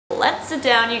let's sit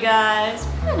down, you guys,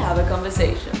 and have a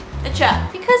conversation. A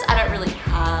chat. Because I don't really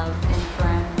have any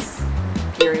friends,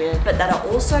 period, but that are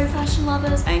also fashion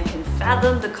lovers and can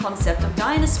fathom the concept of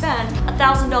dying to spend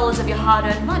 $1,000 of your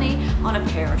hard-earned money on a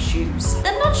pair of shoes.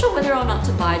 They're not sure whether or not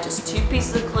to buy just 2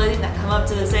 pieces of clothing that come up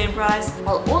to the same price,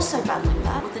 while also battling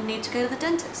that with the need to go to the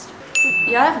dentist.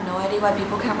 Yeah, I have no idea why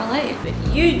people can't relate,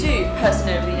 but you do, person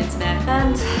over the internet.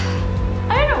 And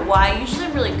I don't know why, usually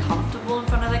I'm really comfortable in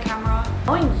front of the camera.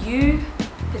 Knowing you,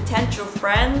 potential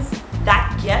friends,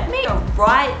 that get me are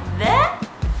right there?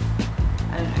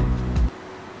 I don't know.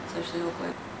 Socially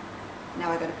awkward.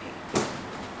 Now I gotta pee.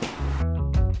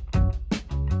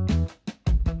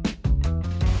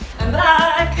 I'm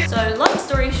back! So long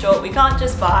story short, we can't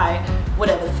just buy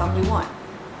whatever the fuck we want.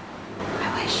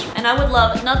 I wish. And I would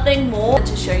love nothing more than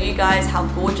to show you guys how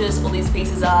gorgeous all these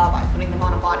pieces are by putting them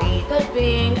on a body, but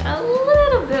being a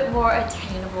little bit more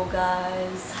attainable,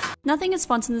 guys. Nothing is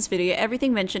sponsored in this video.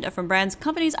 Everything mentioned are from brands,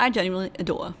 companies I genuinely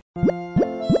adore.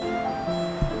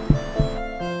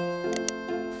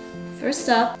 First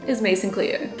up is Maison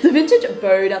Cleo. The vintage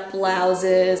bowed up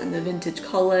blouses and the vintage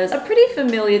collars are pretty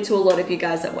familiar to a lot of you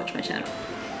guys that watch my channel.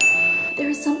 There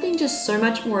is something just so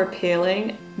much more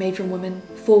appealing, made from women,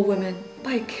 for women,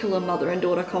 by a killer mother and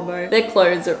daughter combo. Their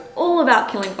clothes are all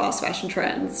about killing fast fashion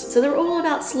trends, so they're all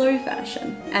about slow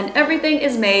fashion. And everything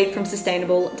is made from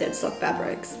sustainable dead stock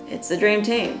fabrics. It's the dream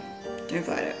team. Don't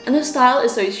fight it. And the style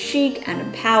is so chic and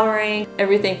empowering.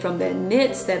 Everything from their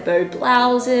knits, their bowed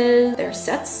blouses, their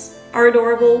sets are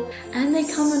adorable, and they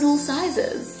come in all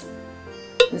sizes.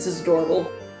 This is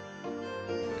adorable.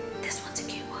 This one's a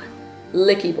cute one.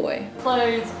 Licky Boy.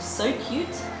 Clothes so cute,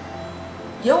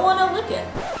 you wanna lick it.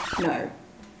 No.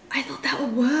 I thought that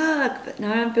would work, but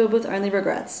now I'm filled with only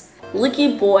regrets.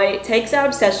 Licky Boy takes our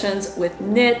obsessions with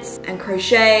knits and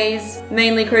crochets,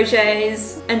 mainly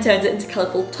crochets, and turns it into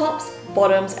colourful tops,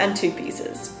 bottoms, and 2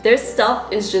 pieces. Their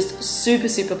stuff is just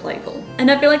super playful. And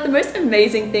I feel like the most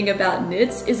amazing thing about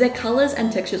knits is their colours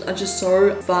and textures are just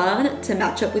so fun to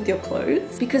match up with your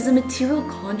clothes because the material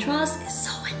contrast is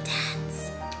so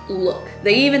intense. Look,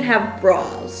 they even have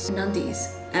bras and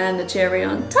undies. And the cherry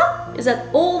on top is that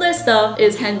all their stuff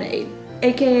is handmade,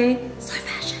 aka slow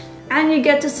fashion. And you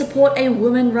get to support a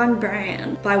women-run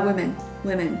brand by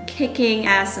women kicking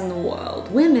ass in the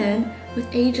world. Women with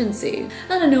agency.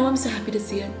 I don't know, I'm so happy to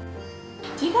see it.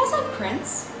 Do you guys have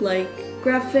prints? Like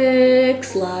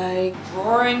graphics, like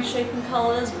drawing shape and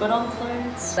colors, but on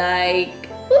clothes? Like,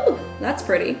 ooh, that's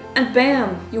pretty. And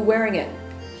bam, you're wearing it.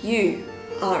 You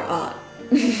are art.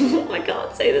 I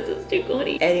can't say this, it's too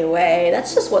corny. Anyway,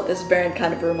 that's just what this brand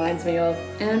kind of reminds me of.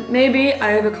 And maybe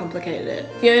I overcomplicated it.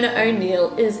 Fiona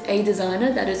O'Neil is a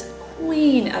designer that is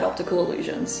queen at optical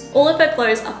illusions. All of her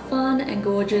clothes are fun and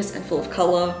gorgeous and full of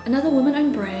color. Another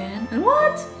woman-owned brand. And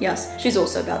what? Yes, she's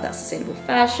also about that sustainable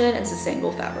fashion and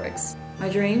sustainable fabrics. My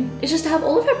dream is just to have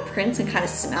all of her prints and kind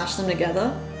of smash them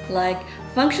together. Like,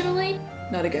 functionally,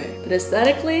 not a go. But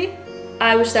aesthetically,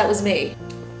 I wish that was me.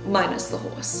 Minus the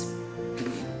horse.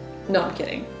 No, I'm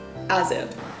kidding. As if.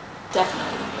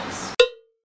 Definitely the horse.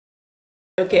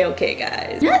 Okay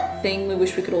guys. That thing we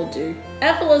wish we could all do.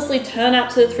 Effortlessly turn up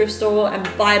to the thrift store and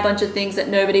buy a bunch of things that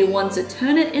nobody wants to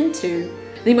turn it into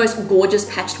the most gorgeous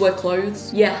patchwork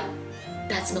clothes. Yeah,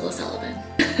 that's Mila Sullivan.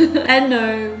 And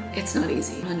no, it's not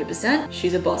easy. 100%,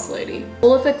 she's a boss lady.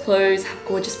 All of her clothes have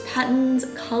gorgeous patterns,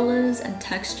 colors, and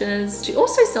textures. She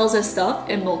also sells her stuff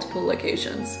in multiple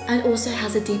locations and also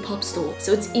has a Depop store,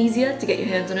 so it's easier to get your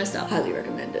hands on her stuff. Highly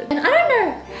recommended. And I don't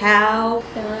know how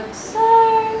they look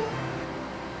so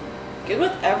good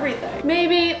with everything.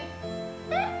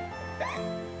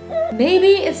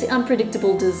 Maybe it's the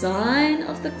unpredictable design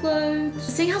of the clothes.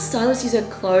 Seeing how stylists use her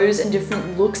clothes in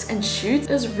different looks and shoots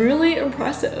is really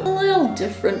impressive. A little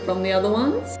different from the other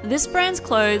ones. This brand's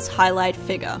clothes highlight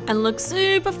figure and look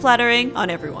super flattering on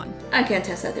everyone. I can't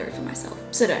test that theory for myself,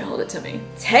 so don't hold it to me.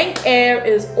 Tank Air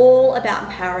is all about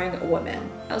empowering women.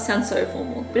 That sounds so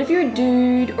formal. But if you're a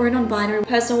dude or a non-binary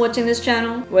person watching this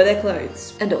channel, wear their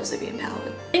clothes and also be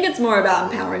empowered. I think it's more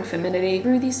about empowering femininity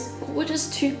through these gorgeous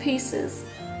 2 pieces.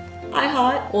 I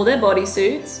heart all their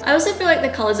bodysuits. I also feel like the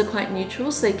colors are quite neutral,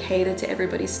 so they cater to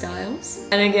everybody's styles.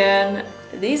 And again,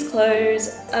 these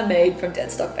clothes are made from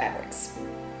dead stock fabrics,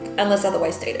 unless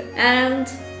otherwise stated. And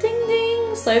ding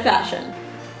ding, slow fashion.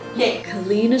 Yay.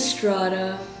 Collina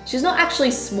Strada. She's not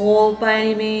actually small by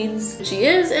any means. She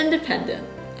is independent,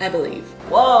 I believe.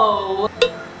 Whoa.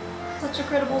 Such a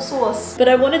credible source. But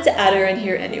I wanted to add her in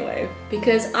here anyway,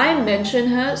 because I mention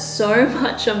her so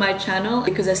much on my channel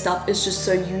because her stuff is just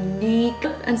so unique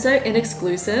and so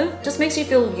inexclusive. Just makes you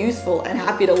feel youthful and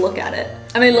happy to look at it.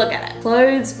 I mean, look at it.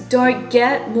 Clothes don't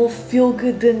get more feel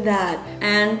good than that.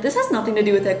 And this has nothing to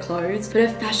do with her clothes, but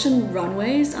her fashion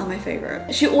runways are my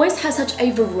favorite. She always has such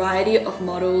a variety of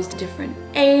models, different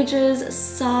ages,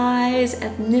 size,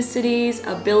 ethnicities,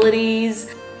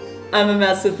 abilities. I'm a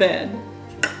massive fan.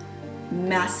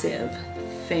 Massive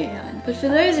fan. But for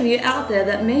those of you out there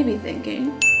that may be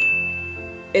thinking,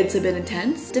 it's a bit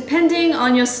intense. Depending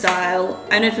on your style,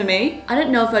 I know for me, I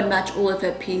don't know if I'd match all of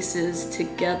her pieces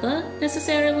together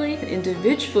necessarily. But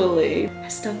individually, her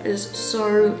stuff is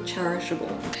so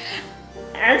cherishable.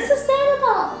 And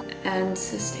sustainable. And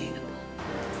sustainable.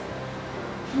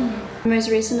 My most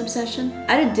recent obsession?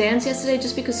 I did dance yesterday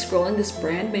just because scrolling this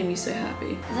brand made me so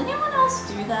happy. Does anyone else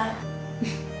do that?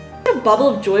 A bubble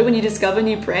of joy when you discover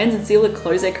new brands and see all the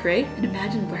clothes they create and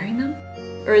imagine wearing them?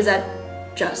 Or is that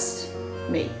just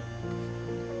me?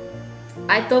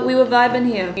 I thought we were vibing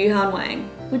here. Yuhan Wang,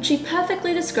 which she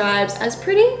perfectly describes as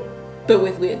pretty, but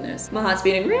with weirdness. My heart's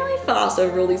beating really fast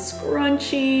over all these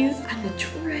scrunchies and the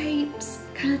drapes.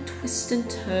 Kind of twists and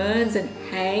turns and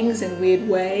hangs in weird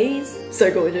ways.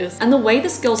 So gorgeous. And the way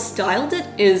this girl styled it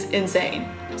is insane.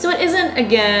 So it isn't,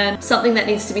 again, something that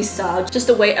needs to be styled, just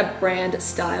the way a brand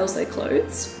styles their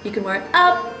clothes. You can wear it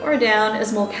up or down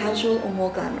as more casual or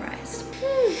more glamorized.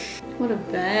 What a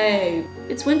babe.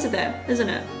 It's winter there, isn't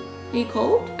it? Are you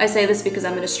cold? I say this because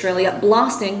I'm in Australia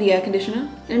blasting the air conditioner.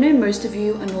 I know most of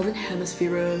you are Northern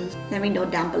Hemispheres. Let me know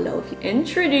down below if you're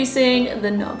introducing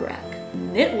the Nog Rak.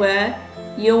 Knitwear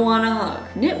you wanna hug.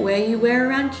 Knitwear you wear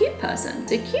around cute person.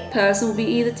 The cute person will be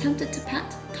either tempted to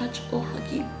pat, touch, or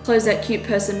hug you. Clothes that cute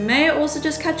person may also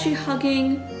just catch you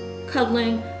hugging,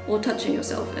 cuddling, or touching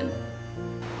yourself in.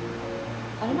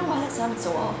 I don't know why that sounded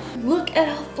so off. Look at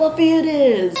how fluffy it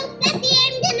is. So fluffy,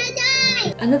 I'm gonna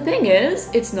die. And the thing is,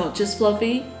 it's not just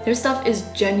fluffy. Their stuff is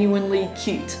genuinely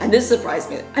cute. And this surprised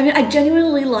me. I mean, I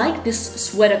genuinely like this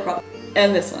sweater crop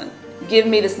and this one. Give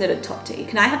me this knitted top tee.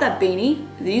 Can I have that beanie?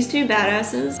 These two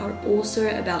badasses are also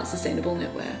about sustainable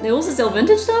knitwear. They also sell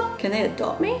vintage stuff. Can they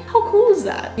adopt me? How cool is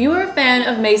that? If you are a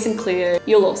fan of Maison Cleo,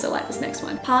 you'll also like this next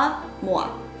one. Pas Moi.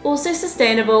 Also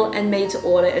sustainable and made to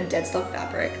order in dead stock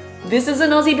fabric. This is an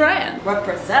Aussie brand.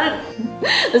 Represent.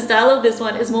 The style of this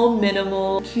one is more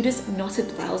minimal, cutest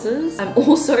knotted blouses. I'm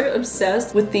also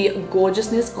obsessed with the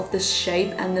gorgeousness of the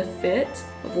shape and the fit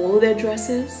of all of their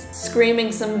dresses.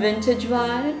 Screaming some vintage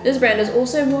vibe. This brand is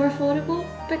also more affordable,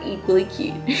 but equally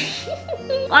cute.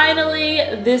 Finally,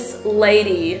 this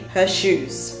lady, her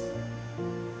shoes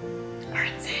are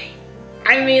insane.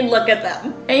 I mean, look at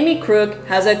them. Amy Crookes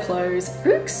has her clothes.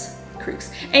 Crookes?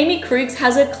 Amy Crookes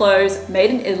has her clothes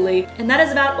made in Italy, and that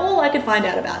is about all I could find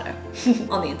out about her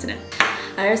on the internet.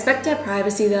 I respect her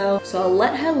privacy though, so I'll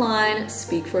let her line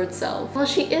speak for itself. While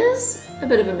she is a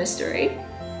bit of a mystery,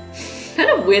 kind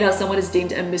of weird how someone is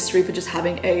deemed a mystery for just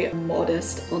having a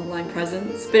modest online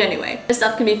presence. But anyway, this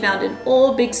stuff can be found in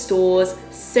all big stores,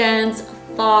 Sense,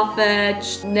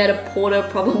 Farfetch, Net-a-Porter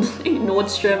probably,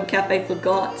 Nordstrom, Cafe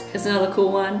Forgot is another cool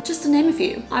one, just to name a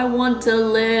few. I want to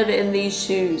live in these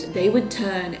shoes. They would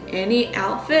turn any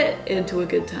outfit into a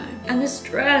good time. And this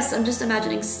dress, I'm just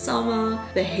imagining summer,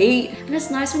 the heat, and it's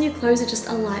nice when your clothes are just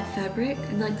a light fabric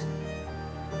and like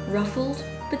ruffled,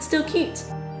 but still cute.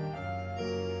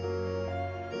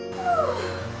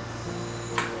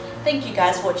 Thank you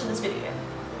guys for watching this video.